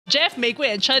Jeff, Mei Gui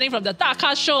and Chen from the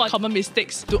DAKA show on common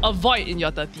mistakes to avoid in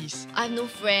your 30s. I have no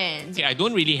friends. Okay, I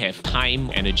don't really have time,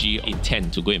 energy,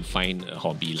 intent to go and find a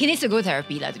hobby. He needs to go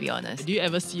therapy, to be honest. Do you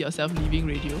ever see yourself leaving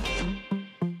radio?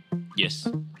 Yes.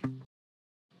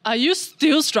 Are you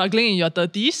still struggling in your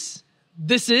 30s?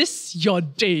 This is your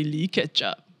daily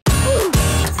catch-up.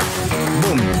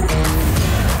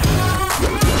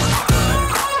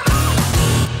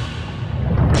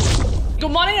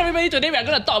 Good morning, everybody. Today we are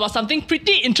going to talk about something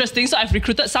pretty interesting. So I've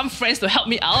recruited some friends to help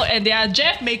me out, and they are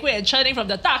Jeff, Mei Gui, and Chen from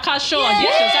the DAKA show on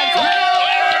DJs.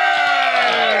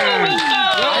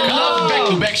 I love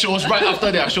back-to-back shows right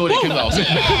after their show they came out.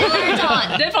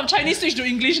 Then from Chinese switch to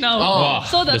English now. Oh,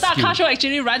 so the DAKA show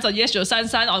actually runs on Yes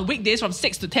 933on weekdays from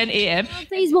 6 to 10 a.m.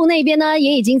 Facebook 那边呢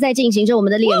也已经在进行着我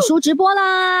们的脸书直播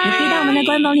啦，可以到我们的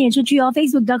官方脸书去哦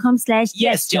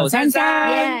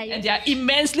 ，facebook.com/yes933。And they are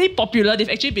immensely popular. They've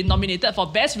actually been nominated for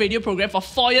Best Radio Program for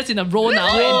 4 years in a row now.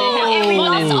 And they have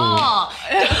more than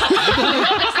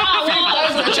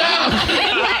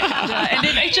and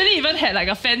they've actually even had like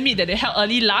a fan meet that they held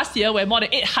early last year where more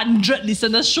than 800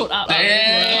 listeners showed up.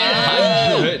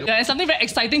 Yeah, and something very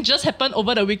exciting just happened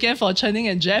over the weekend for Chen Ning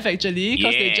and Jeff actually,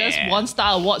 because they just won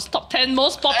Star Awards top 10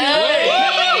 most popular.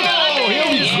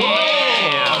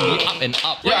 Up and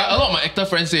up. Yeah, a lot of my actor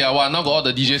friends say, wow, now got all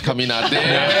the DJs coming out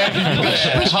there.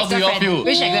 How do you all feel?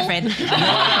 Which actor friend?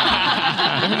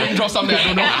 Let me drop something I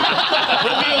don't know.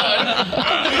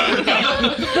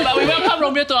 But we welcome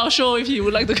Romeo to our show if he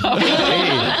would like to come.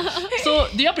 So,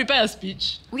 do you prepare a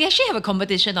speech? We actually have a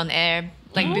competition on air.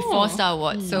 Like before Star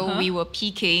Awards, so we were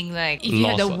peaking like if you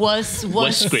had the worst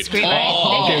script. right?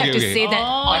 Then you have to say that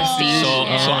on stage.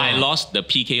 So I lost the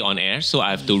PK on air, so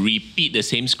I have to repeat the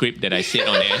same script that I said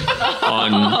on air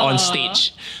on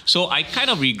stage. So I kind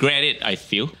of regret it, I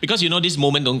feel, because this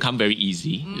moment don't come very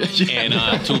easy, and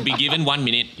to be given 1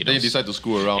 minute, then you decide to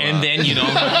screw around, and then you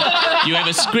have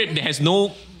a script that has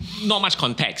not much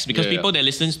context, because people that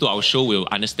listens to our show will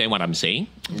understand what I'm saying.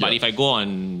 But if I go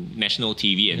on national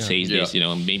TV and say this,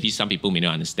 maybe some people may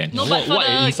not understand. No, but what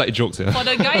inside jokes? Yeah. For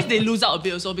the guys, they lose out a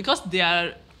bit also because they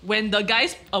are. When the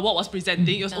guys award was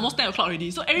presenting, it was almost 10 o'clock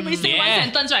already. So everybody say one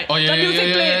sentence, right? Oh, yeah, the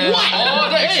music played. What? Oh,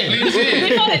 that explains it.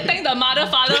 Before they thank the mother,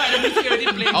 father, right, the music already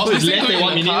played. I was listening to it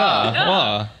 1 minute.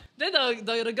 Wow. Then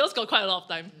the girls got quite a lot of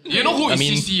time. You know who is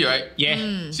CC, right? Yeah.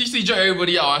 CC joined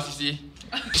everybody out, CC.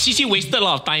 CC wasted a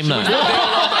lot of time. Do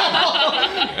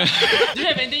you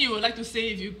have anything you would like to say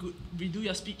if you could redo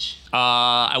your speech?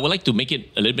 I would like to make it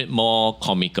a little bit more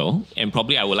comical, and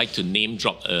probably I would like to name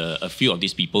drop a few of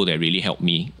these people that really helped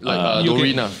me. Like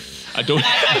Doreen. Ivy, who's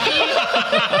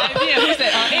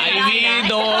that? Ivy,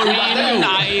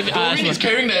 Doreen, Doreen is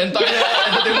carrying the entire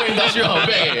entertainment industry on her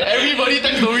back. Everybody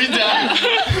thanks Doreen.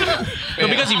 No,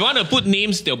 because if you want to put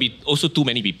names, there'll be also too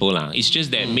many people. It's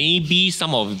just that maybe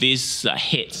some of these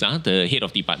heads, the head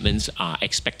of departments, are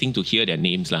expecting to hear their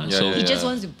names. So He just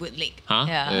wants to bootleg. Huh?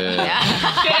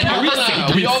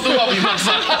 We all do what we must.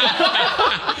 So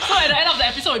at the end of the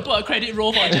episode, we put a credit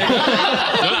roll for Jeff.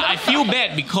 I feel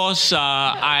bad because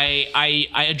I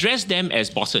address them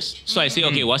as bosses. So I say,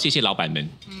 okay, 我要谢谢老板们.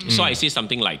 So I say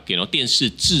something like, 电视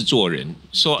制作人.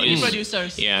 So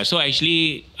producers. Yeah, so I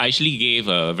actually gave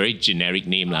a very generic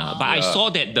name. But I saw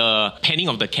that the panning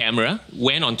of the camera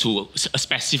went onto a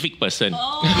specific person.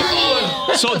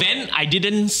 So then I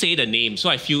didn't say the name, so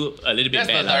I feel a little bit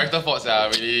bad. That's the director fault,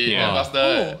 really. Yeah.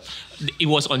 It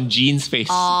was on Jean's face.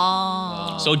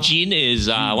 So Jean is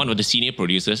one of the senior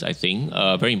producers, I think,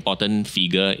 a very important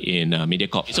figure in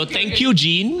MediaCorp. So thank you,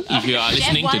 Jean, if you are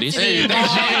listening to this. Hey,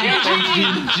 thanks,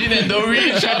 Jean. Jean and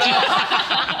Doreen.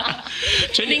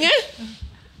 Chen Ning,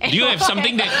 do you have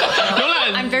something that...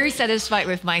 I'm very satisfied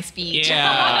with my speech.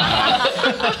 Yeah.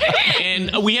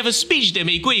 And we have a speech that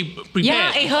Mei Gui prepared.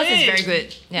 Yeah, hers is very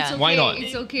good. Yeah. It's okay, Why not?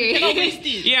 It's okay. Cannot waste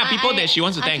it. Yeah, people that she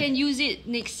wants to I thank. can use it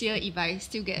next year if I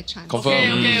still get a chance.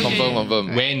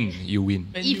 Confirm. When you win.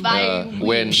 If I win.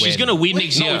 When? She's going to win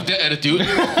next Not year. with that attitude.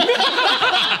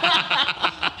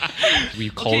 We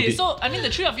called Okay, it. so I mean the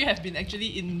three of you have been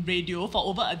actually in radio for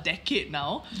over a decade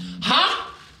now. Huh?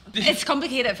 It's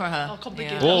complicated for her. Oh,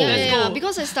 complicated. Whoa. Yeah,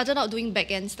 because I started out doing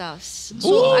back-end stuffs.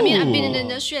 So, I mean, I've been in the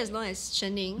industry as long as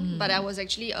Chen Ning, but I was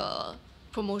actually a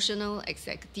promotional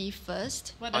executive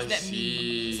first. What does that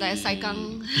mean? It's like a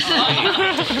Saikang.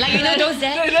 Like, those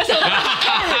that?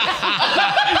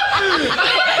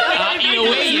 In a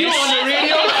way, yes. On the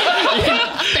radio.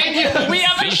 We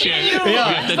are pushing you.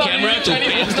 With the camera to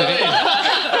pan to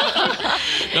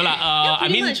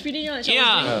Pretty much. yeah. I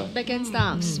was doing back-end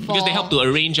stuffs. Because they help to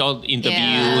arrange all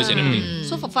interviews and everything.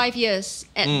 So for 5 years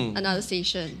at another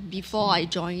station before I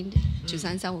joined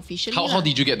 933 officially. How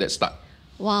did you get that start?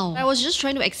 Wow. I was just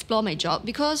trying to explore my job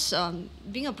because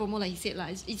being a promo, like he said,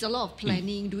 it's a lot of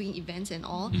planning, doing events and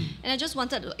all. And I just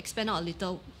wanted to expand out a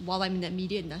little while I'm in the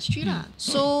media industry.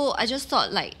 So I just thought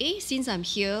since I'm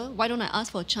here, why don't I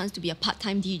ask for a chance to be a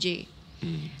part-time DJ?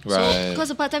 Right. So,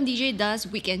 because a part-time DJ does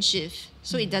weekend shift,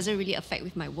 so it doesn't really affect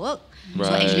with my work.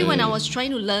 So actually when I was trying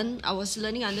to learn, I was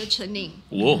learning under Chen.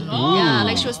 Whoa. Yeah,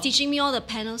 like she was teaching me all the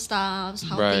panel stuff,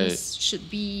 how things should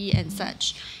be and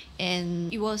such.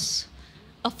 And it was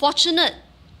a fortunate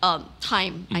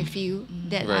time, I feel,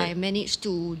 that I managed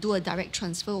to do a direct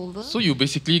transfer over. So you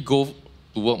basically go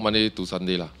to work Monday to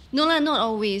Sunday lah? No, not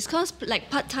always. Because like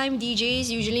part-time DJs,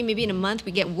 usually maybe in a month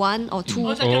we get 1 or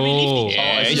 2. It's like a relief DJ.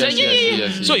 I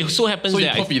see. So it so happens So you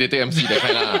that copy the MC that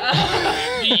kind lah.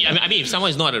 I mean, if someone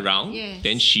is not around, Yes.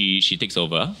 then she takes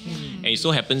over. And it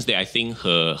so happens that I think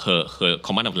her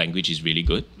command of language is really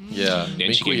good. Yeah.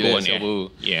 Then she can go on air.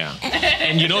 Yeah.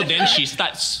 And then she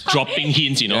starts dropping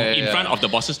hints, in front of the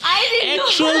bosses.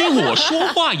 Actually, 我说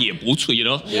话也不错,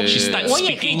 She starts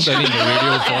speaking. Turning the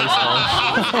radio voice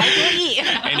off.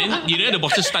 And then the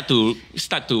bosses start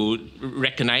to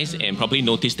recognize and probably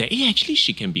notice that actually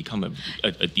she can become a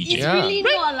DJ. It's really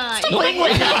not like.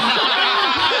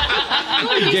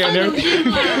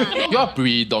 You are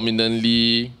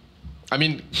predominantly, I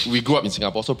mean, we grew up in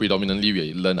Singapore, so predominantly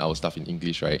we learn our stuff in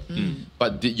English, right?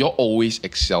 But did you always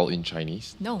excel in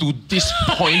Chinese? No. To this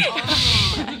point?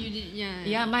 You did,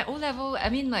 Yeah, my O level, I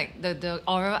mean, like the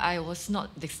oral, I was not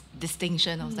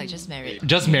distinction. I was like just married.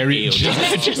 Just married.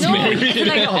 Just No, married.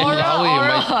 like oral.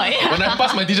 Yeah. When I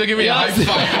passed, my teacher gave me a high five.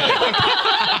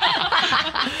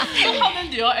 So how then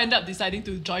do you all end up deciding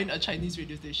to join a Chinese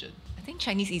radio station? I think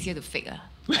Chinese easier to fake.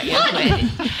 Like, yeah,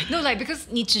 no, like because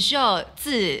你只需要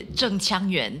字正腔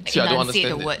圆 See, I don't enunciate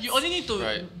the understand words. You only need to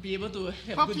Right. be able to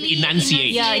have Properly good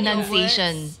Enunciate. Yeah, your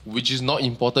enunciation. words. Which is not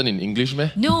important in English, meh?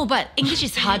 No, but English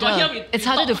is harder. Here we It's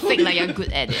harder to talk. fake like you're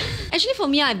good at it. Actually, for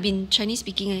me, I've been Chinese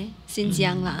speaking since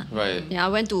young lah. Right. Yeah, I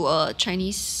went to a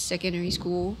Chinese secondary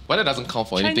school. But that doesn't count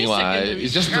for anything, Chinese right? secondary.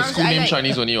 It's just the school name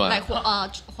Chinese only, Like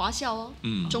what? 华校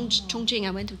Chongqing.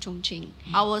 I went to Chongqing.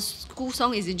 Our school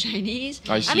song is in Chinese.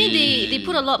 I mean, see. they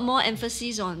put a lot more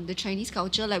emphasis on the Chinese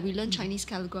culture. Like we learn Chinese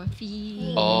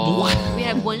calligraphy. Oh. We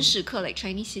have 文史课, like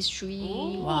Chinese history,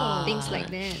 Wow. things like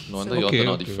that. No wonder you all turn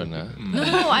out Okay. different.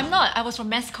 No, I'm not. I was from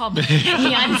mass comm. My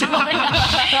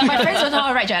friends don't know how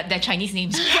to write their Chinese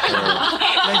names.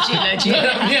 legit.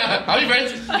 Yeah, are we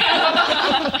friends?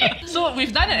 So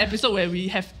we've done an episode where we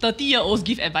have 30-year-olds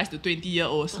give advice to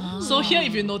 20-year-olds. So here,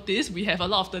 if you notice, we have a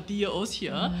lot of 30-year-olds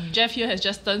here. Jeff here has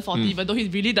just turned 40, even though he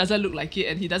really doesn't look like it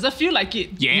and he doesn't feel like it.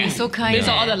 Yeah. So kind. Based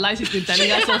on all the lies he's been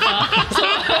telling us so far.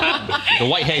 The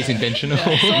white hair is intentional.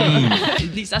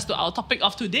 It leads us to our topic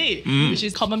of today, which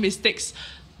is common mistakes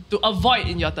to avoid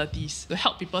in your 30s, to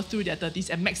help people through their 30s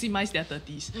and maximize their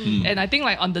 30s. And I think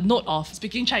like on the note of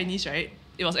speaking Chinese, right?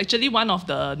 It was actually one of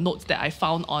the notes that I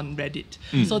found on Reddit.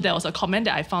 So there was a comment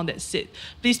that I found that said,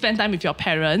 please spend time with your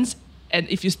parents. And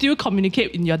if you still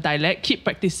communicate in your dialect, keep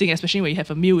practicing, especially when you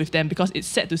have a meal with them, because it's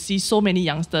sad to see so many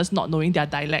youngsters not knowing their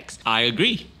dialects. I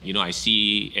agree. I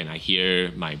see and I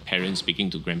hear my parents speaking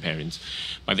to grandparents,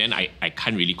 but then I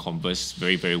can't really converse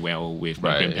very, very well with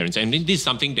my grandparents. And this is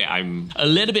something that I'm a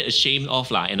little bit ashamed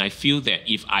of. And I feel that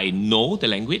if I know the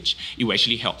language, it will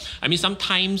actually help. I mean,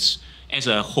 sometimes as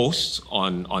a host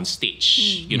on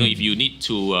stage, if you need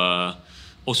to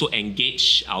also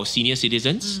engage our senior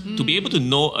citizens, to be able to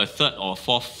know a third or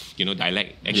fourth,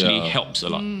 dialect actually helps a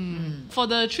lot. For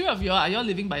the three of you, are you all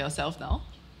living by yourself now?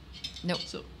 No.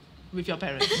 So, with your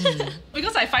parents.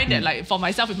 Because I find that like for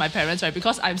myself with my parents, right,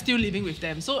 because I'm still living with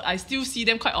them, so I still see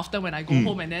them quite often when I go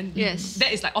home, and then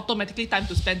that is like automatically time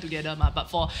to spend together. But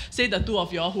for say the two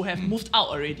of you all who have moved out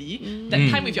already, that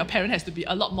time with your parent has to be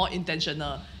a lot more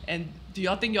intentional. And do you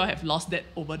all think you all have lost that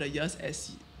over the years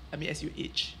as you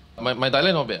age? My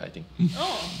dialect not bad, I think.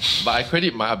 Oh. But I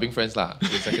credit my Abing friends lah in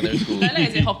secondary school. Dialect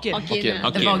is in Hokkien.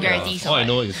 Hokkien. The vulgarities. All I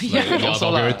know is like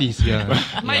vulgarities. Yeah.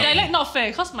 My dialect not fair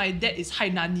because my dad is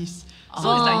Hainanese.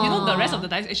 So it's like, the rest of the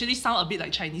dialects actually sound a bit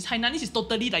like Chinese. Hainanese is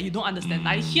totally like you don't understand.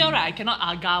 I hear, right, I cannot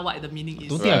aga what the meaning is.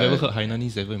 Don't think I've ever heard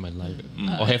Hainanese ever in my life.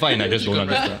 Or have I and I just don't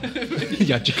understand?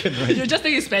 Yeah, chicken, right? You just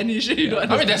think it's Spanish. You don't I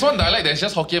mean, understand. there's one dialect that's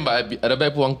just Hokkien, but at the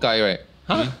back put one guy, right?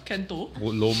 Kento.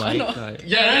 Low mic.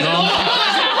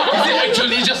 Is it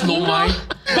actually just Lo Mai?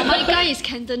 But my guy is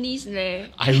Cantonese leh.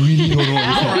 I really don't know.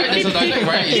 Right, there's a dialect,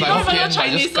 right? It's You like don't even know Hokkien, but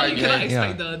Chinese, just so guy you cannot behind.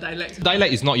 expect the dialects.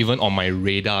 Dialect is not even on my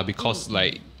radar because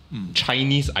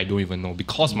Chinese I don't even know,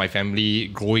 because my family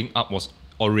growing up was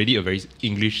already a very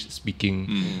English speaking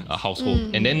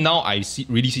household, and then now I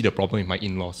really see the problem with my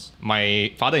in-laws.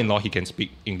 My father-in-law, he can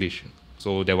speak English,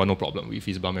 So there was no problem. We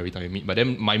fist bump every time we meet. But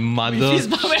then my mother... Fist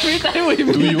bump every time we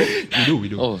meet. We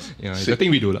do. Oh, yeah, it's the thing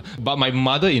we do. But my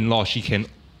mother-in-law, she can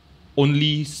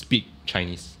only speak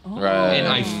Chinese. Right. And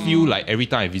I feel like every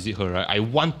time I visit her, right, I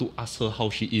want to ask her how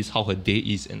she is, how her day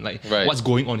is, and like what's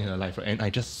going on in her life, right? And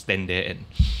I just stand there and...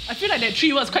 I feel like that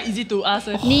 3 words quite easy to ask.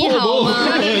 你好吗？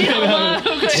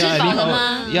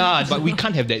 Yeah, but we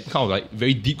can't have that kind of like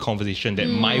very deep conversation that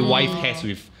my wife has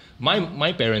with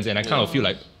my parents, and I kind of feel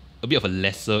like a bit of a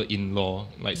lesser in-law,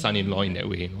 like son-in-law in that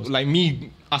way. You know? Like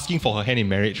me asking for her hand in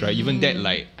marriage, right? Even that,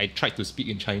 like I tried to speak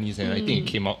in Chinese, and I think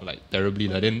it came out like terribly.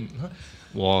 Then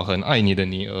我很爱你的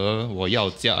女儿，我要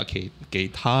嫁给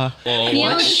她。你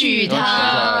要娶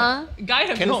她。 Guy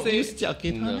have to Cannot say. use 嫁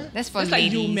给她。 That's for It's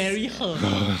like ladies. you marry her.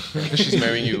 She's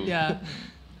marrying you. Yeah.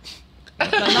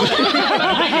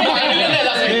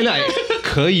 Then like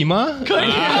可以吗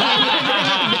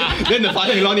？Then the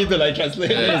father-in-law need to like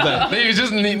translate. It's like, Then you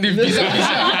just 你比下。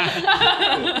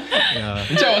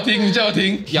你叫我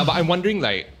听。 yeah, but I'm wondering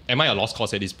like, am I a lost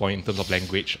cause at this point in terms of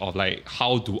language? Of like,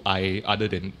 how do I, other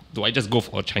than, do I just go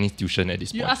for Chinese tuition at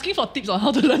this point? You're asking for tips on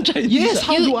how to learn Chinese. Yes,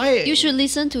 how do I? You should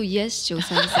listen to Yes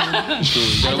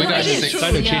 933. Wake up at It is 6. true,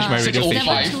 Trying to change my yeah. radio It's station.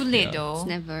 never too late though. It's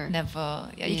never. Never.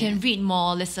 Yeah, you Yeah. can read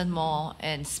more, listen more,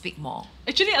 and speak more.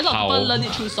 Actually, a lot of How? people learn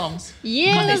it through songs. Yeah,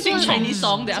 Because that's they sing why. Chinese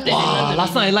song, then after that they Wow, learn the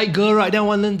last time I like girl, right? Then I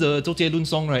want to learn the Zhou Jielun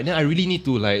song, right? Then I really need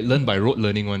to like learn by rote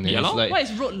learning one. Yeah, It's lor. like, What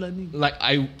is rote learning? like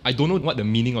I don't know what the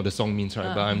meaning of the song means,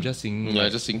 right? But I'm just singing Yeah,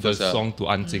 like, just sing the first, song to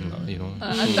安静 you know.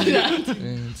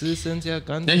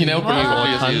 Then he never pray for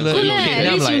years. Good leh, Then at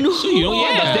I'm least like, you know. So you know,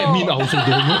 what does that mean? I also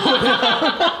don't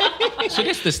know. So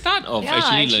that's the start of Yeah,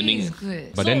 actually it's learning.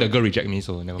 good. But then the girl reject me,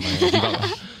 so never mind. I give up.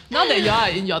 Now that you are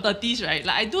in your 30s, right?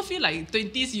 Like I do feel like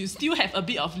 20s, you still have a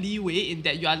bit of leeway in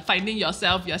that you are finding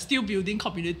yourself, you are still building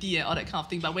community and all that kind of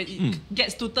thing. But when it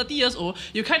gets to 30 years old,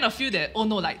 you kind of feel that, oh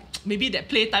no, like maybe that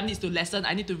playtime needs to lessen.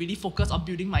 I need to really focus on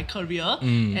building my career.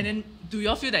 And then do you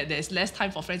all feel that there's less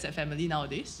time for friends and family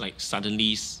nowadays? Like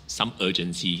suddenly some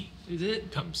urgency Is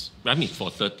it? comes. I mean, for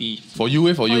 30, For you.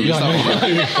 You start from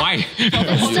there. why?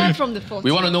 Start from the 40s.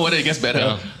 We want to know whether it gets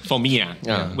better. For me,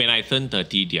 Yeah. when I turned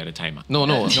 30 the other time, No.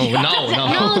 No, now.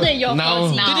 Now that you're Now-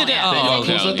 40. Now, Did it? yeah. Then you're Oh,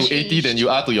 okay, closer okay. to 80 than you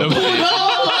are to your birthday.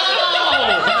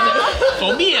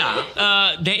 for me,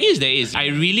 there is. I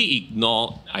really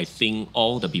ignore, I think,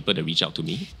 all the people that reach out to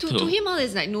me. To him,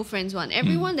 there's like no friends one.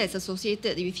 Everyone that's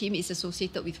associated with him is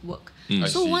associated with work. I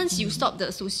So see. once you stop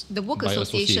the work By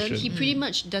association, association. he pretty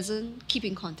much doesn't keep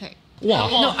in contact. Wow.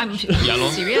 No, I'm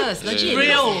lor. serious. Legit.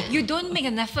 Real. You don't make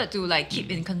an effort to like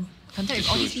keep in contact with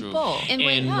all these True. people. And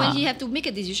when And- he have to make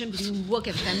a decision between work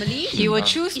and family, He will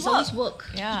choose it's work. always work.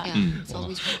 Yeah. It's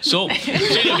always work. So,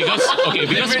 because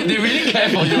They really care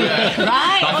for you.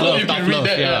 Right? Tough love, You tough can read love.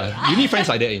 that, Yeah. You need friends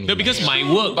like that. no, because my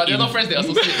work, But they're not friends, they're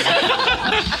associates.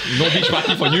 no beach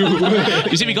party for you.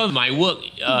 you see, because my work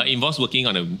involves working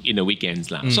in the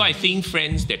weekends, lah. So I think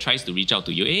friends that tries to reach out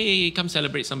to you, hey, come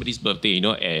celebrate somebody's birthday,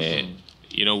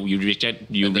 you know, you rejected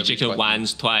quite-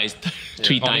 once, twice,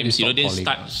 three Or times, maybe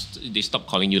they stop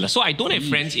calling you. So I don't have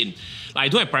friends I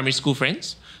don't have primary school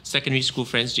friends, secondary school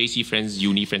friends, JC friends,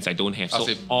 uni friends, I don't have. So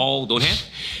Same. all don't have.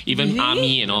 Even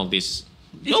army and all of this.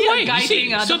 Is it a guy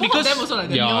thing? So The both because of them also like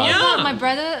that. Yeah. Yeah, my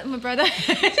brother.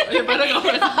 Your brother got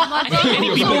friends. many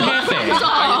people have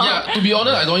Yeah, to be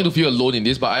honest, I don't want you to feel alone in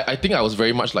this, but I think I was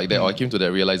very much like that, or I came to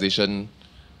that realization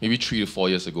maybe 3 to 4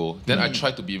 years ago. Then I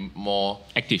tried to be more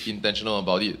Active. intentional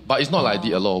about it. But it's not like I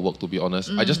did a lot of work, to be honest.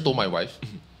 I just told my wife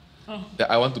that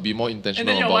I want to be more And intentional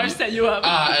then your about wife it. set you up.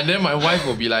 And then my wife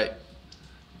will be like,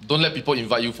 don't let people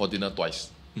invite you for dinner twice.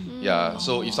 Yeah,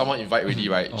 so if someone invite already,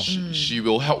 right, she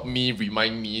will help me,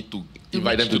 remind me to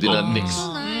invite them to dinner next.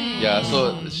 Yeah,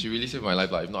 so she really saved my life.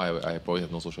 Like, if not, I probably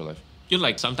have no social life. You know,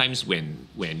 like sometimes when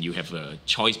you have a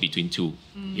choice between two,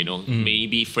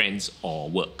 maybe friends or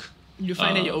work. You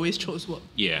find that you always chose work.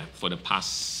 Yeah, for the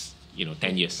past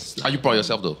 10 years. Are you proud of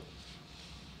yourself though?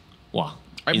 Wow.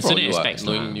 I'm In proud of certain you, aspects,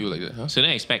 knowing you like that. Huh?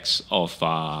 certain aspects of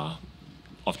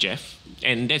Jeff,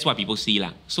 and that's what people see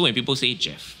lah. So when people say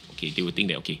Jeff, okay, they will think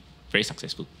that very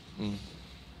successful.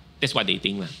 That's what they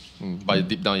think lah. But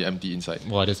deep down, you're empty inside.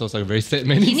 Wow, that sounds like a very sad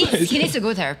man. He inside. needs to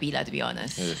go therapy, to be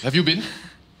honest. Have you been?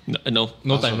 No.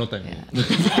 No time.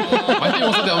 My team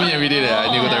also tell me every day that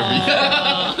I need to go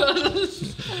therapy.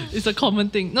 It's a common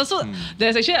thing. No, so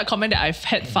there's actually a comment that I've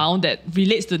had found that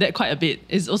relates to that quite a bit.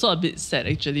 It's also a bit sad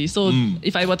actually. So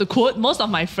if I were to quote, most of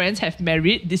my friends have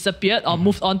married, disappeared, or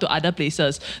moved on to other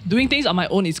places. Doing things on my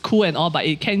own is cool and all, but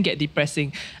it can get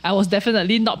depressing. I was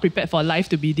definitely not prepared for life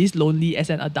to be this lonely as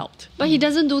an adult. But he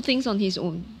doesn't do things on his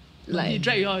own. He Like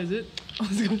dragged you out, is it?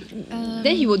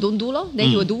 then he will don't do lor. Then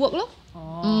he will do work lor.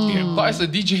 Yeah. But as a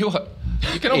DJ, what?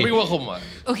 You cannot bring work home, what?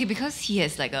 Okay, because he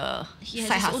has like a He has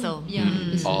side his own- hustle.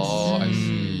 business. Oh, I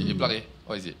see. You plug it.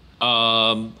 What is it?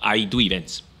 I do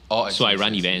events. Oh, So I see,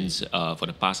 run see. events for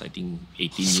the past, I think,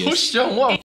 18 So years. xiong,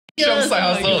 what? Xiong side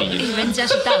hustle. 人家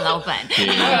是大老板 big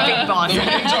boss. The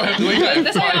main job I'm doing at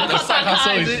That's why five, the side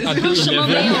hustle is 什么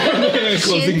没有，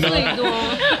钱最多。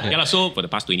 Yeah, lah, so for the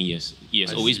past 20 years, it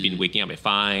has I always see. been waking up at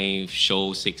 5,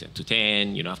 show 6 to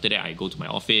 10. After that, I go to my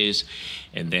office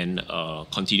and then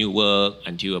continue work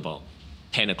until about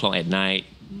 10 o'clock at night.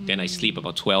 Then I sleep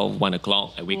about 12, 1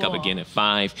 o'clock. I wake up Wow. again at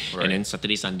 5. Right. And then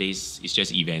Saturday, Sundays, it's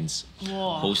just events.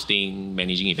 Wow. Hosting,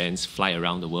 managing events, fly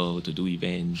around the world to do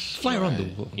events. Fly around the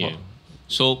world. Yeah. Wow.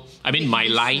 So, I mean, my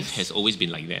life has always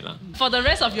been like that. Lah. For the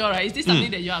rest of you, right, is this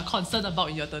something that you are concerned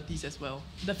about in your 30s as well?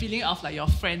 The feeling of like your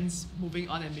friends moving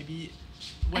on and maybe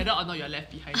whether or not you're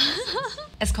left behind.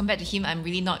 As compared to him, I'm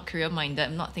really not career minded.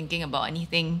 I'm not thinking about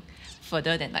anything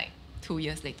further than like 2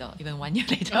 years later, even 1 year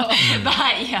later.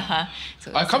 But yeah.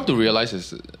 So I come to realize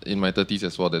in my 30s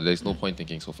as well that there's no point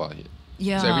thinking so far ahead.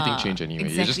 yeah, So everything changed anyway.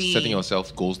 You're just exactly. setting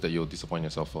yourself goals that you'll disappoint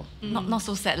yourself for. Not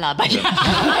so sad lah, but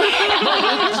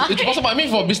It's possible. I mean,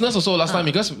 for business also last time,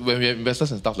 because when we have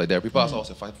investors and stuff like that, people ask, what's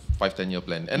a 5-10 year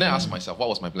plan? And then I ask myself, what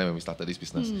was my plan when we started this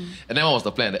business? And then what was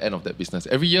the plan at the end of that business?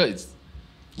 Every year,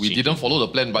 we didn't follow the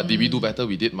plan, but did we do better?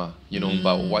 We did, but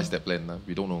why is that plan?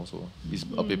 We don't know. So it's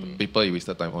a paper you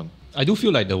wasted time on. I do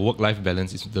feel like the work-life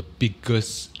balance is the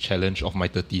biggest challenge of my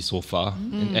 30s so far,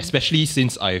 and especially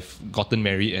since I've gotten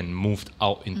married and moved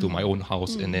out into my own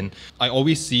house. And then I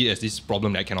always see it as this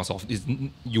problem that I cannot solve. Is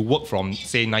you work from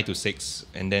say 9 to 6,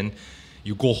 and then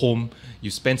you go home, you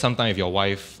spend some time with your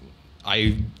wife.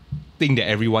 I think that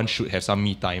everyone should have some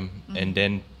me time, and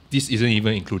then this isn't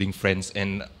even including friends,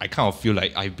 and I kind of feel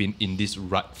like I've been in this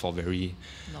rut for very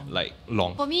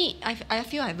long. For me, I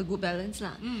feel I have a good balance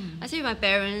lah. I stay with my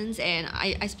parents and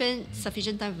I spend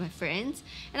sufficient time with my friends.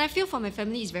 And I feel for my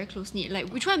family is very close knit.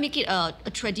 Like we try to make it a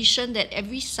tradition that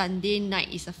every Sunday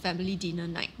night is a family dinner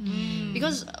night.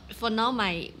 Because for now,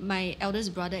 my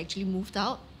eldest brother actually moved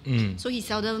out. So he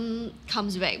seldom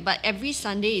comes back. But every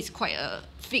Sunday is quite a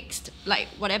fixed, like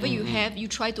whatever you have, you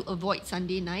try to avoid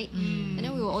Sunday night. And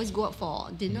then we will always go out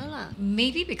for dinner lah.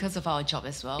 maybe because of our job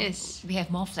as well. Yes. We have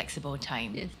more flexible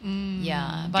time. Yes.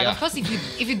 Yeah, but Yeah. of course,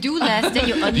 if you do less, then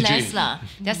you earn less lah.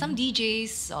 There are some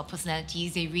DJs or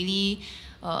personalities, they really,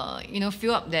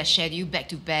 fill up their schedule back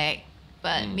to back.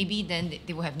 But maybe then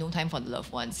they will have no time for the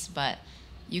loved ones. But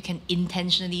you can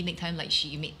intentionally make time, like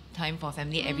she made time for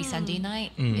family every Sunday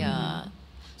night. Yeah.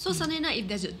 So Sunday night,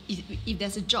 if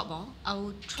there's a job, I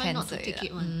will try not to Cancel it, take it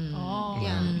yeah. one. Oh.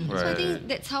 Yeah. So I Right. think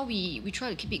that's how we try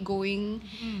to keep it going,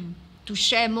 to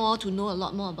share more, to know a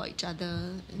lot more about each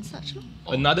other and such. lor.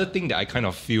 Another thing that I kind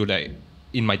of feel like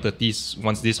in my 30s,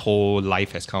 once this whole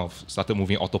life has kind of started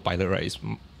moving autopilot, right, is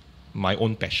my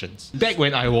own passions. Back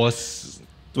when I was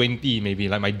 20, maybe,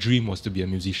 like my dream was to be a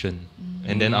musician.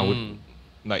 And then I would,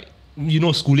 like,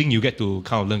 schooling, you get to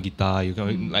kind of learn guitar, you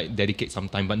can like dedicate some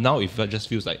time. But now it just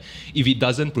feels like if it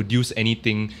doesn't produce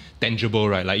anything tangible,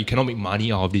 right, like you cannot make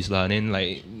money out of this, and then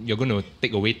like you're going to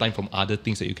take away time from other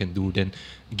things that you can do, then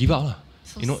give up.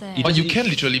 So You know, sad. it But just- you can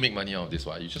literally make money out of this,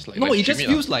 right? You just like No, it just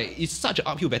stream feels like it's such an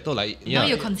uphill battle. Like, Now yeah,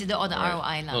 you consider all the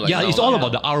ROI lah. No, like yeah, now, it's all yeah.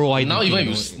 about the ROI. Now thinking, even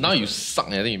you if know. you suck,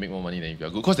 I think you make more money than if you're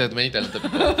good. Because there's many talented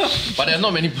people. But there are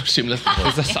not many shameless people.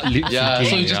 It's just lip Yeah, syncing.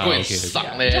 so you just go and okay. suck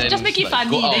Yeah. there. Just and make it like,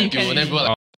 funny, Go out then you and can- and then people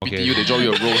like Okay. pity you, they draw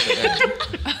you a rose. And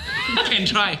then, Can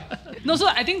try. No, so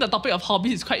I think the topic of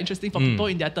hobbies is quite interesting for people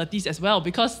in their 30s as well,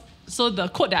 because so the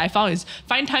quote that I found is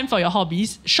find time for your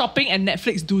hobbies, shopping and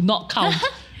Netflix do not count.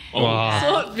 Wow.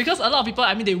 So because a lot of people,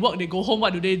 I mean, they work, they go home,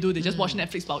 what do? They just watch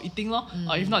Netflix while eating lor.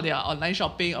 Or if not, they are online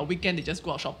shopping, or weekend they just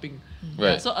go out shopping.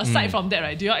 Right. So aside from that,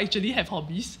 right, do you all actually have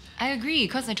hobbies? I agree,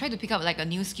 because I try to pick up like a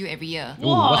new skill every year. Ooh,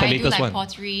 what's the I do latest like one?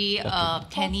 pottery, Pottery.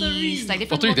 tennis, like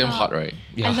different pottery is damn workout. hard, right?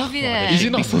 I love it. that eh. Is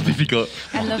it not so difficult?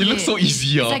 I love it looks so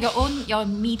easy. It's like your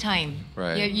me time.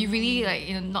 Right. You really like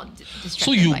not distracted.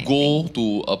 So you by go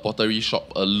to a pottery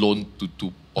shop alone to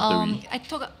do pottery? I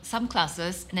took some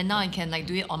classes and then now I can like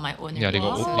do it on my own. Yeah, they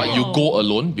got as well. open- But you go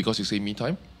alone because you say me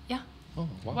time? Yeah.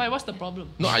 Why? What's the problem?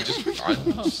 No, I'm just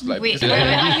like... Wait, because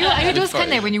like- are you those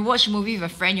kind that when you watch a movie with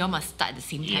a friend, you all must start at the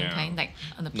same time, Yeah. kind, like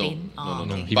on the No, plane? no.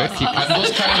 Okay. He very But secret.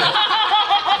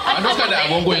 I'm those kind that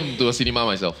I won't go into a cinema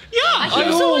myself.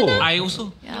 I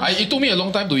also. It took me a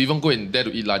long time to even go in there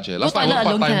to eat lunch. Last time I toilet worked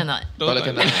alone part-time. can or not? Toilet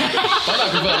can. Toilet I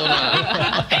prefer alone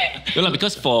lah. No, lah,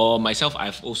 because for myself,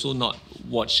 I've also not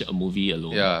watched a movie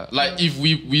alone. Yeah, like if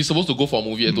we supposed to go for a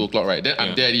movie at 2 o'clock, right? Then I'm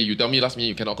Yeah. there already. You tell me last minute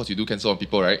you cannot because you do cancel on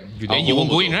people, right? Then you won't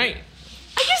go in, right?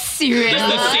 Are you serious. That's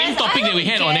the same topic that we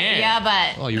had on air. Yeah,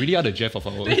 but Oh, you really are the Jeff of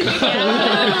our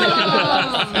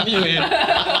Anyway,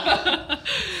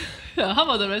 Yeah, how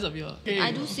about the rest of you?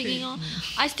 I do singing.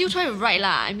 I still try to write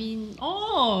lah. I mean,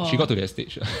 Oh. She got to that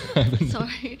stage.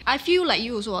 sorry. I feel like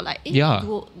you also like, Yeah.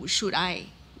 should I?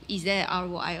 Is there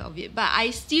ROI of it? But I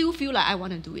still feel like I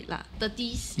want to do it lah.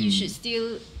 30s, you should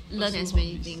still learn as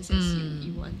many things as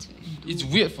you want to. it's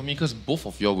weird for me because both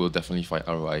of y'all will definitely find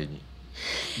ROI in it.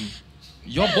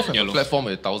 Y'all both have a platform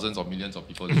with thousands or millions of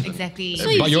people. Listen. exactly. So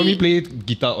But you want me play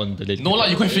guitar on the lady? No lah,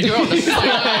 you can figure out the side.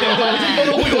 People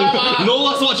know who you are, ma.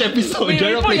 Lowest watch episode. We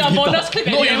Gerald put plays your guitar. bonus clip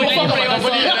No, you at the don't end. fuck my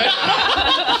company.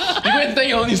 Right? You go and thank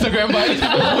your own Instagram, but people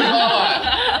know who you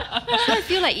are. So I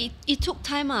feel like it took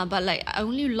time but like I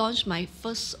only launched my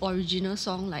first original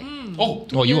song like Oh,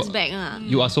 2 Oh, you years are- back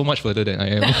You are so much further than I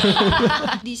am.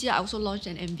 This year I also launched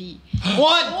an MV.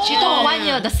 What? She took 1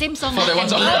 year, the same song. for that one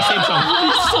song. Same song.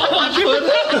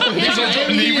 These are just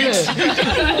lyrics.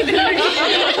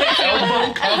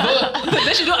 Album cover.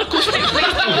 Then she do acoustic.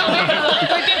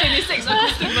 2026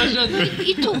 acoustic version.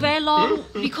 It took very long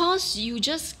because you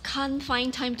just can't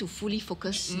find time to fully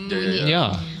focus doing it.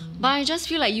 Yeah. But I just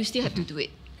feel like you still have to do it.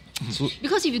 So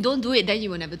Because if you don't do it, then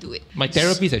you will never do it. my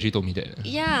therapist actually told me that.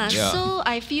 Yeah, Yeah. so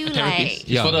I feel therapist? like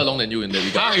He's further along than you in that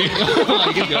regard.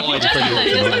 I guess they're all at different levels,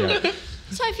 you know, yeah.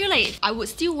 so I feel like I would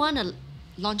still want to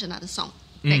launch another song.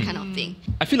 That kind of thing.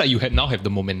 I feel like you now have the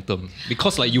momentum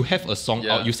because like you have a song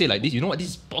Yeah. out. You say like this. You know what? This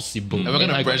is possible. And we're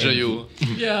gonna I got pressure MV. you.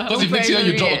 Yeah. Because if next year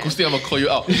you drop Yeah. acoustic, I'm gonna call you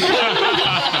out.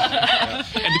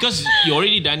 And because you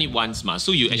already done it once, ma,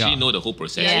 so you actually Yeah. know the whole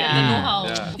process. Yeah, already. you know how.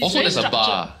 Yeah. It's Also, very there's a bar.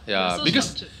 structured. Yeah, So because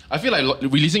structured. I feel like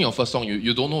releasing your first song,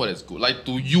 you don't know what is good. Like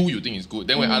to you think it's good.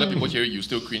 Then when other people hear it, you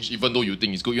still cringe, even though you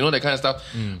think it's good. You know that kind of stuff.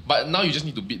 But now you just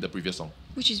need to beat the previous song.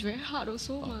 Which is very hard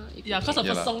also. Yeah, because of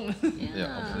Yeah the lah. song.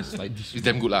 Yeah. It's like this. It's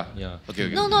damn good lah. Yeah. Okay.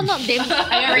 No, not them. Are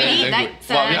you ready? Damn That's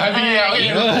good. Wow, we're having it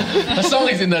out. The song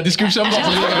is in the description box.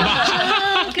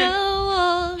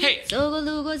 Hey. 走过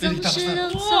路过总是能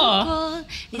错过，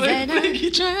你在那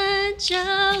转角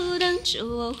等着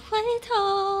我回头。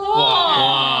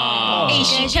 Wow. Hey,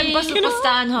 she campus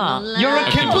superstar, huh? You're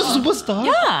a campus superstar.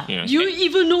 Yeah. Yeah. You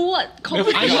even know what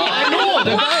competition? I know.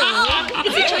 The guy.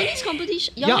 It's a Chinese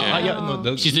competition. Yeah.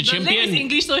 No, She's the The name is champion.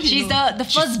 English, so he She's knows. the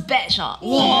first batch.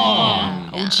 Wow.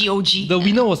 OG. the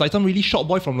winner was like some really short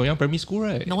boy from Loyang Primary School,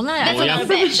 right? No lah, that's Oh, yeah. another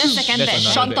batch. That's second That's batch.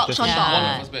 another Sean batch. Talk, That's Sean another Talk.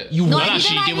 batch. First bet. You No, won. I She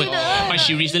didn't, I came with- didn't. but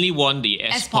she recently won the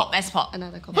S-pop. S-pop.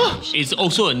 Another competition. It's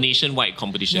also a nationwide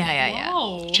competition. Yeah.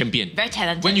 Wow. Champion. Very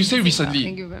talented. When you say recently,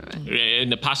 Thank you very much. In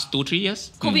the past 2-3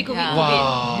 years. COVID.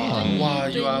 wow,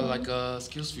 you are like a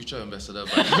skills future ambassador.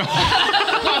 But no,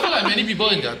 I feel like many people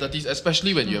in their 30s,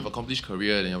 especially when you have accomplished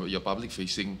career and you're public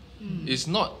facing, it's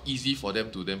not easy for them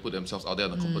to then put themselves out there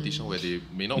in a competition where they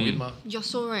may not win, ma. You're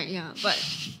so right, yeah. But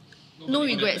no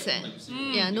regrets,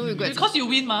 Yeah, no regrets. Because you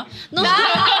win, ma. No, If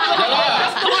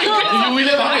you win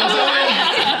it, ma, yourself.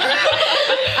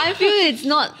 I feel it's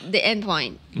not the end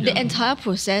point. The entire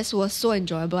process was so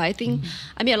enjoyable. I think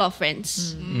I made a lot of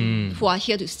friends who are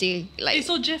here to stay. Hey, Like,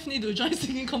 so Jeff need to join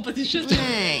singing competition.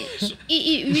 right.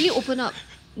 it really opened up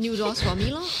new doors for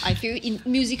me, I feel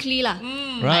musically lah.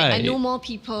 Right. I know more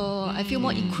people. I feel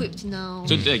more equipped now.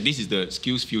 So like this is the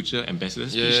skills future ambassador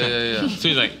speech. Yeah. So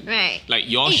it's like Right.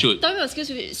 y'all should. Tell me about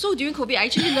skills. So during COVID, I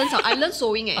actually learned I learned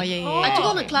sewing. Oh, yeah. I took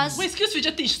on a class. Wait, skills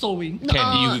future teach sewing. No,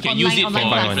 You can use it for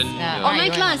online different. class. Yeah.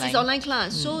 Online class. Online. It's online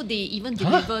class. So they even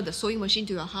deliver the sewing machine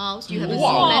to your house. You have a Wow.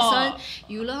 sewing lesson.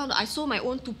 You learn how to. I sew my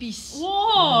own two-piece.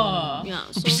 Wow. Yeah.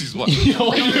 So This is what?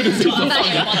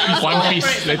 One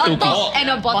piece, like a two top piece. and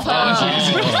a bottom.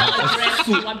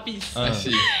 One piece. I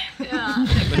see. Yeah.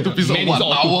 Two pieces of Man is 1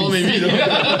 all hour, two maybe.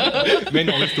 Man,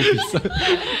 always two piece.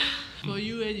 For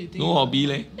you, you think? No hobby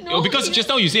leh. No, Because just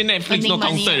now you say Netflix not Earning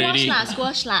money. counted already.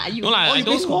 Squash lah. You. No lah, I you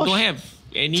play squash? don't have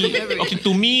any. Okay,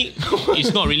 to me,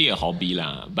 it's not really a hobby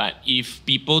lah. But if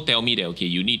people tell me that okay,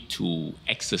 you need to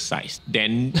exercise,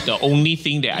 then the only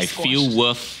thing that I feel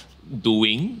worth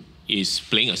doing is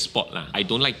playing a sport lah. I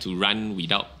don't like to run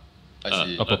without I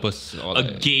see. A purpose. Or a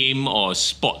like, game or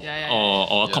sport Yeah. or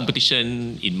a Yeah.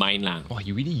 competition in mind lah. wow,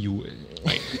 you really you.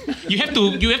 Right? You have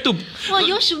to. Well,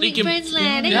 you should make you can- friends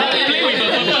lah. Then You can play with a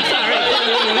purpose lah, right?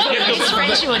 This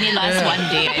friendship only lasts one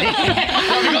day.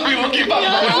 Because we won't keep up.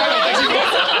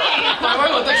 My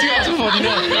wife will text you asking for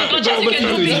dinner.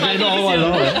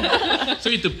 So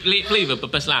you have to play with a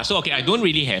purpose lah. So okay, I don't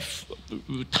really have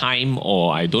time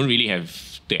or I don't really have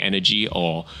the energy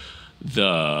or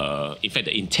the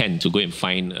intent to go and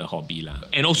find a hobby lah.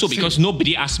 And also because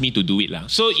nobody asked me to do it lah.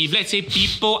 So if let's say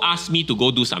people ask me to go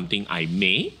do something, I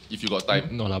may. If you got time.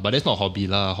 No lah, but that's not hobby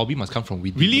lah. Hobby must come from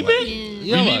within. Really, man?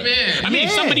 Yeah, Really, but- man? I mean,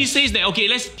 if somebody says that, okay,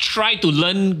 let's try to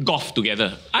learn golf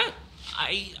together.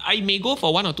 I may go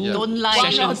for 1 or 2 Don't lie.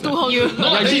 sessions. One or two.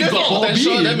 No, Like, then if that's got not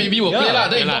potential, hobby. then maybe we'll play lah.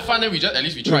 Then if Yeah not fun, then at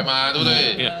least we try mah, don't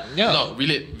we? Yeah. No,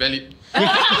 relate, valid.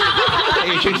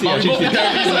 Hey, Tracy,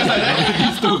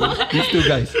 these two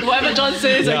guys. Whatever John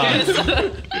says, I Yeah. guess.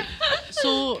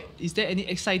 So, is there any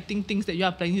exciting things that you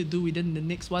are planning to do within the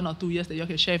next 1 or 2 years that you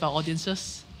can share with our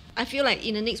audiences? I feel like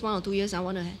in the next 1 or 2 years, I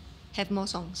want to have more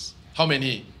songs. How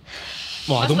many?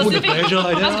 Wow, don't put the pressure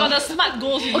like Has got that. the smart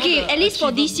goals. you know, Okay, the at least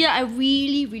for this achievable.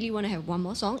 year, I really want to have 1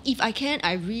 more song. If I can,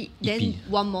 then EP.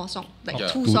 1 more song, like Yeah.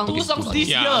 2 Two- songs. 2 songs this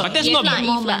Yeah, year. but that's If not lah, big.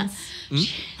 if lah.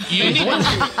 You need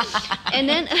And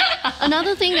then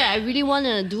another thing that I really want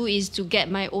to do is to get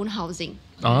my own housing.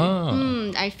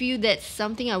 I feel that's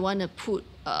something I want to put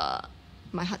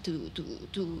my heart to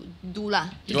do lah.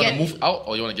 You want to move out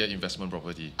or you want to get investment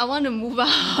property? I want to move out.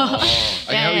 Oh,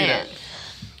 I can help you with that.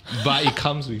 But it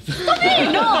comes with.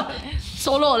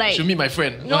 Solo like. Should meet my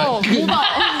friend. No, move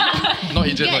out. Not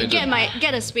agent, not agent.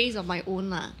 Get a space of my own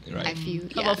lah. Right. I feel.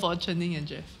 How Yeah. about for Chen, Ning and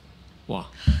Jeff? Wow,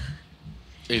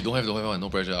 Hey, don't have, no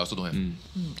pressure. I also don't have.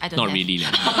 I don't not have. really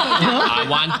lah. I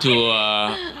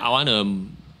want to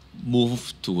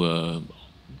move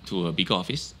to a bigger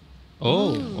office. Oh,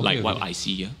 Like what I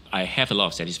see here. I have a lot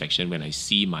of satisfaction when I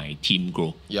see my team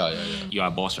grow. Yeah. You are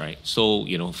a boss, right? So,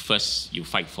 first you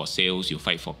fight for sales, you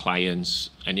fight for clients.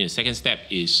 And then the second step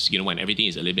is, when everything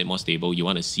is a little bit more stable, you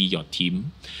want to see your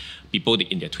team, people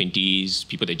in their 20s,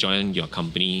 people that join your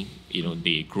company,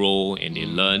 they grow and they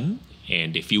learn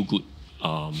and they feel good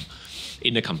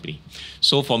in the company.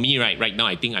 So for me, right now,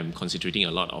 I think I'm concentrating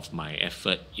a lot of my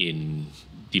effort in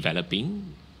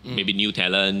developing maybe new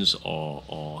talents or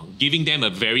giving them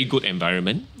a very good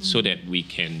environment so that we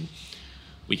can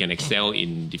excel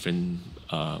in different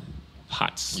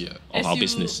parts of our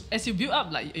business. As you build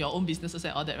up like your own businesses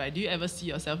and all that, right? Do you ever see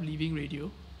yourself leaving radio?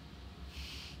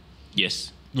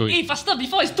 Yes. Hey, faster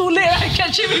before it's too late, I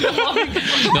catch him in the morning.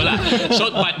 No lah.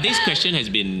 So, but this question has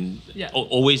been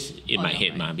always in my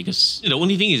head, because the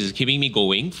only thing is keeping me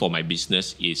going for my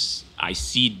business is I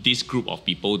see this group of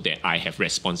people that I have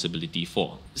responsibility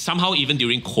for. Somehow, even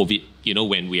during COVID,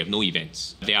 when we have no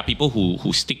events, there are people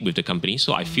who stick with the company.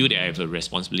 So I feel that I have a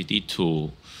responsibility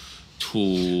to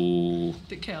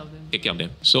Take care of them. take care of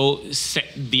them. So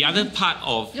the other part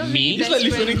of me, really best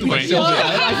listening to Right. myself.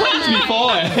 I've heard this before.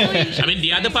 I mean,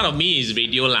 the other part of me is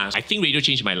radio lah. I think radio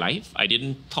changed my life. I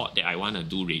didn't thought that I want to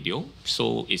do radio.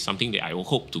 So it's something that I will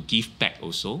hope to give back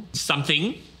also.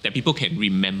 Something that people can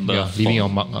remember. Yeah, leaving for, your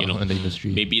mark on the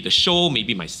industry. Maybe the show,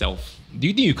 maybe myself. Do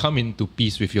you think you come into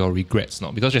peace with your regrets now?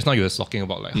 Because just now you were talking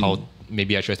about like how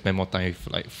maybe I should spend more time with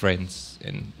like friends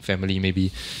and family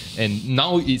maybe. And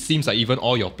now it seems like even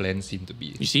all your plans seem to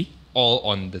be You see? all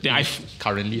on the Then things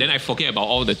currently. Then I forget about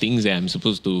all the things that I'm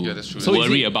supposed to Yeah, that's true. So is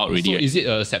worry it- about already. So right? is it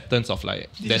a acceptance of like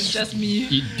This is just me.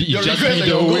 It Your just regrets be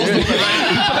and the your way goals don't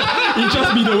align. it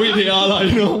just be the way they are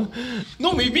like,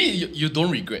 No, maybe you don't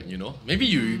regret, Maybe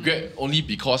you regret only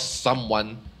because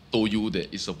someone told you that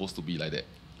it's supposed to be like that.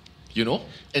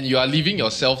 And you are leaving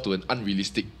yourself to an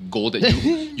unrealistic goal that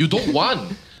you don't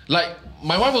want. Like,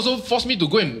 my wife also forced me to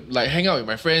go and like hang out with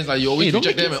my friends. Like, you always Hey, don't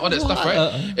reject make them it and all that stuff,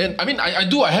 right? And I mean,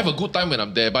 I have a good time when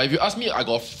I'm there. But if you ask me, I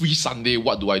got a free Sunday,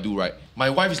 what do I do, right? My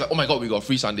wife is like, oh my God, we got a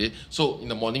free Sunday. So in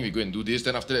the morning, we go and do this.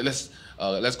 Then after that,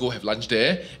 let's go have lunch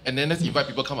there. And then let's invite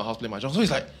people come to our house, play mahjong. So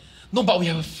it's like, no, but we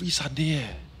have a free Sunday.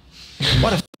 What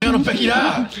the f*** you want to pack it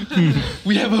up?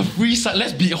 We have a free Sunday.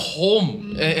 Let's be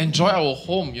home and enjoy our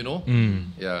home,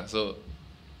 Yeah, so,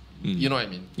 you know what I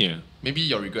mean? Yeah. Maybe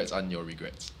your regrets aren't your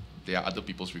regrets. They are other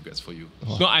people's regrets for you.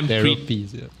 No, I'm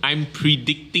therapies. Yeah. I'm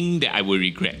predicting that I will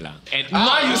regret lah. And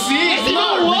You see? It's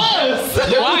not worse!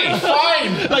 why?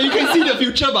 Fine! Like you can see the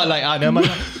future, but like never mind.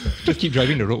 Just keep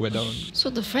driving the road we're down. So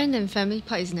the friend and family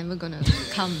part is never gonna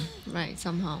come, right?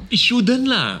 Somehow. It shouldn't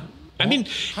lah. I mean,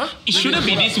 it shouldn't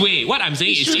be this way. What I'm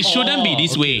saying is it shouldn't be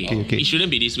this way. okay. It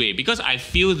shouldn't be this way because I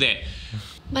feel that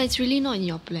But it's really not in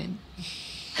your plan.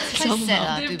 Quite sad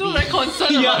lah, They to do be. very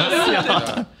concerned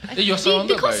about it. You're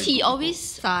surrounded Because by... he always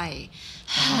sigh.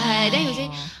 Then he'll say,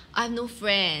 I have no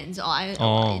friends, or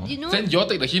Oh. Then you all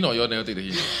take the hint or you all never take the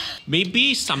hint?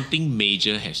 maybe something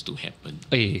major has to happen.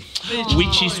 Hey,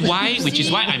 Which is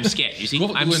why I'm scared. You see,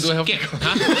 Go I'm and do a health scared. check.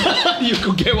 Huh? you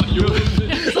could get what you want.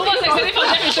 So what's exciting for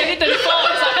Jeff in 2024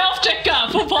 is a health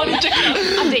checkup, full body checkup.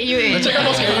 Update you. The checkup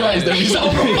not scary one, is the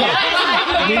result.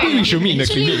 Maybe we should meet in the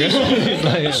Actually,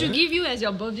 clinic. we should give you as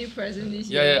your birthday present this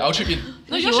year. Yeah, I'll chip in.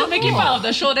 No, you should make it part of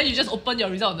the show. Then you just open your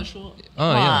result on the show.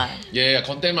 Oh, yeah. Yeah,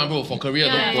 content, man, bro, for career.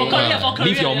 Yeah, bro. For career,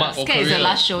 Leave your yeah. mark. Scared is the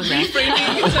last show, sir.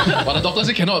 But the doctor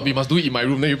said cannot, we must do it in my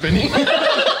room, then you planning.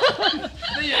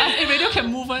 Then you ask, radio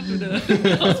can move on to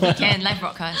the. Can live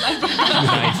broadcast.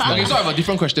 Okay, so I have a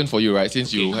different question for you, right?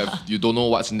 Since you don't know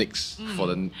what's next for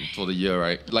the year,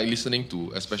 right? Like listening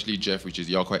to especially Jeff, which is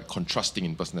you're quite contrasting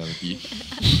in personality.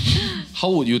 How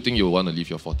would you think you want to live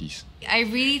your 40s? I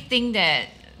really think that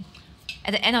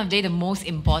at the end of the day, the most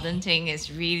important thing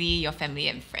is really your family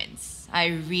and friends. I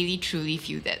really truly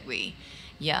feel that way.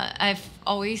 Yeah, I've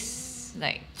always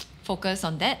like focused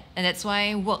on that, and that's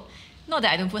why work. Not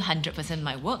that I don't put 100% in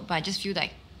my work, but I just feel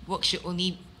like work should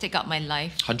only take up my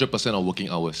life. 100% of working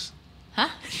hours. Huh?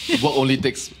 Work only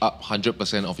takes up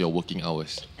 100% of your working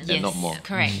hours, and not more.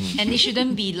 Correct. And it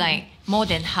shouldn't be like more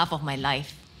than half of my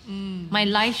life. My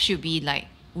life should be like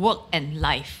work and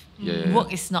life. Yeah.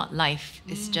 Work is not life.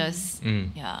 It's just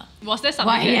yeah. Was there something?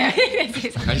 Why?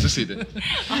 I just say that.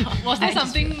 Was there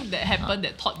something that happened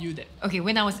that taught you that? Okay,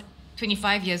 when I was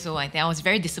 25 years old, I think I was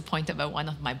very disappointed by one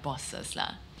of my bosses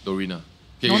lah. Dorina.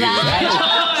 Okay, No okay, lah.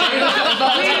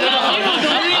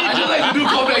 I just like to do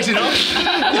callbacks, you know?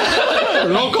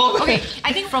 Long callback. Okay,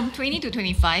 I think from 20 to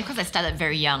 25, because I started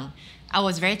very young, I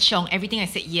was very chiong. Everything I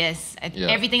said yes,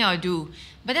 everything I would do.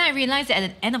 But then I realized that at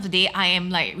the end of the day, I am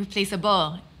like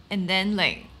replaceable. And then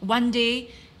like one day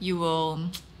you're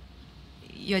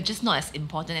just not as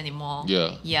important anymore.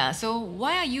 Yeah. Yeah. So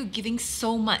why are you giving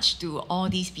so much to all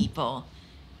these people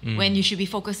when you should be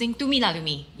focusing to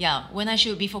me? Yeah. When I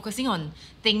should be focusing on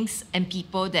things and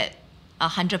people that are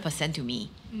 100% to me.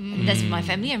 And that's my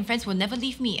family and friends will never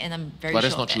leave me, and I'm very But sure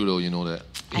that's not of that. true though, you know that.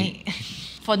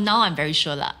 For now, I'm very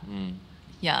sure lah.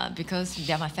 Yeah, because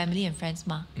they're my family and friends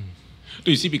ma.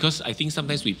 You see, because I think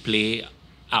sometimes we play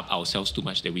up ourselves too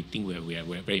much that we think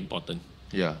we're very important.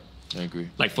 Yeah, I agree.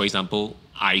 Like for example,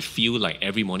 I feel like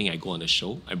every morning I go on the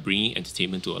show, I'm bringing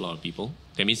entertainment to a lot of people.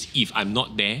 That means if I'm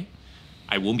not there,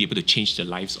 I won't be able to change the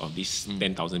lives of these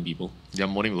 10,000 people. Their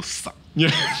morning will suck.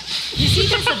 Yeah. You see,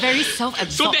 that's a very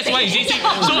self-absorbed So that's why thing.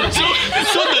 so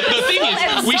the thing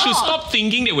is, we should stop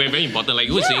thinking that we're very important. Like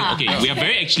you were saying, okay,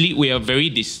 we are very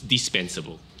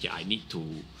dispensable. Yeah, I need to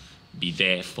be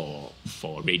there for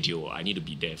radio. I need to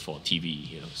be there for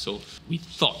TV. You know, so we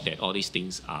thought that all these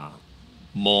things are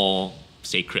more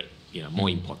sacred, more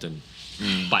important.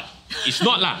 But it's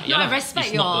not lah. No, I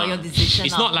respect your decision.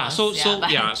 It's not lah. So that's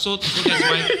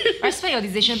why. Respect your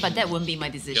decision, but that won't be my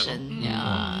decision.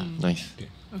 Yeah. Nice.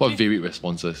 What varied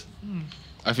responses?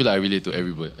 I feel like I relate to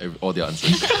everybody, all their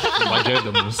answers. But Jared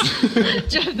the most.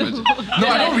 No,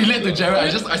 I don't relate to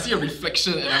Jared. I see a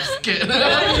reflection and I'm scared.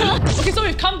 Okay, so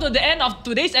we've come to the end of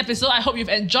today's episode. I hope you've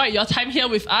enjoyed your time here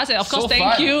with us. And of course, So thank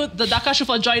fun. you, the DAKA Show,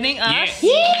 for joining us. Yes.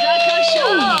 DAKA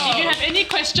Show. If you have any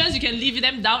questions, you can leave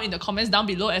them down in the comments down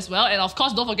below as well. And of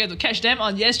course, don't forget to catch them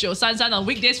on Yes Jo San San on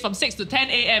weekdays from 6 to 10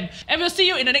 a.m. And we'll see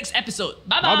you in the next episode.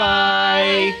 Bye-bye.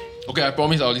 Bye-bye. Okay, I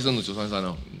promise I'll listen to Josan San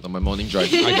now on my morning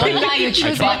drive. Why you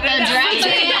choose buttons, right?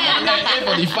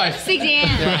 8:45. 6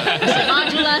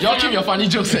 a.m. Y'all keep your funny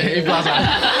jokes at 8 plus.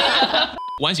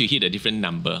 Once you hit a different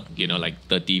number, like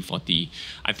 30, 40,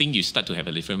 I think you start to have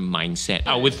a different mindset.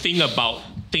 I would think about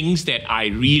things that I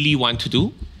really want to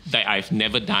do that I've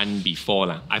never done before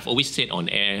lah. I've always said on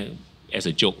air as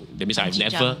a joke. That means I've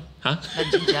never,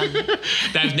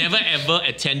 that I've never ever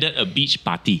attended a beach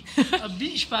party. A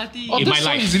beach party. Oh, In that's my so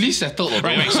life. easily settled.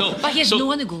 Right. So, But he has so, no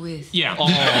one to go with. Yeah.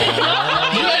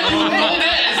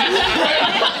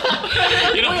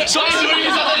 You know that. So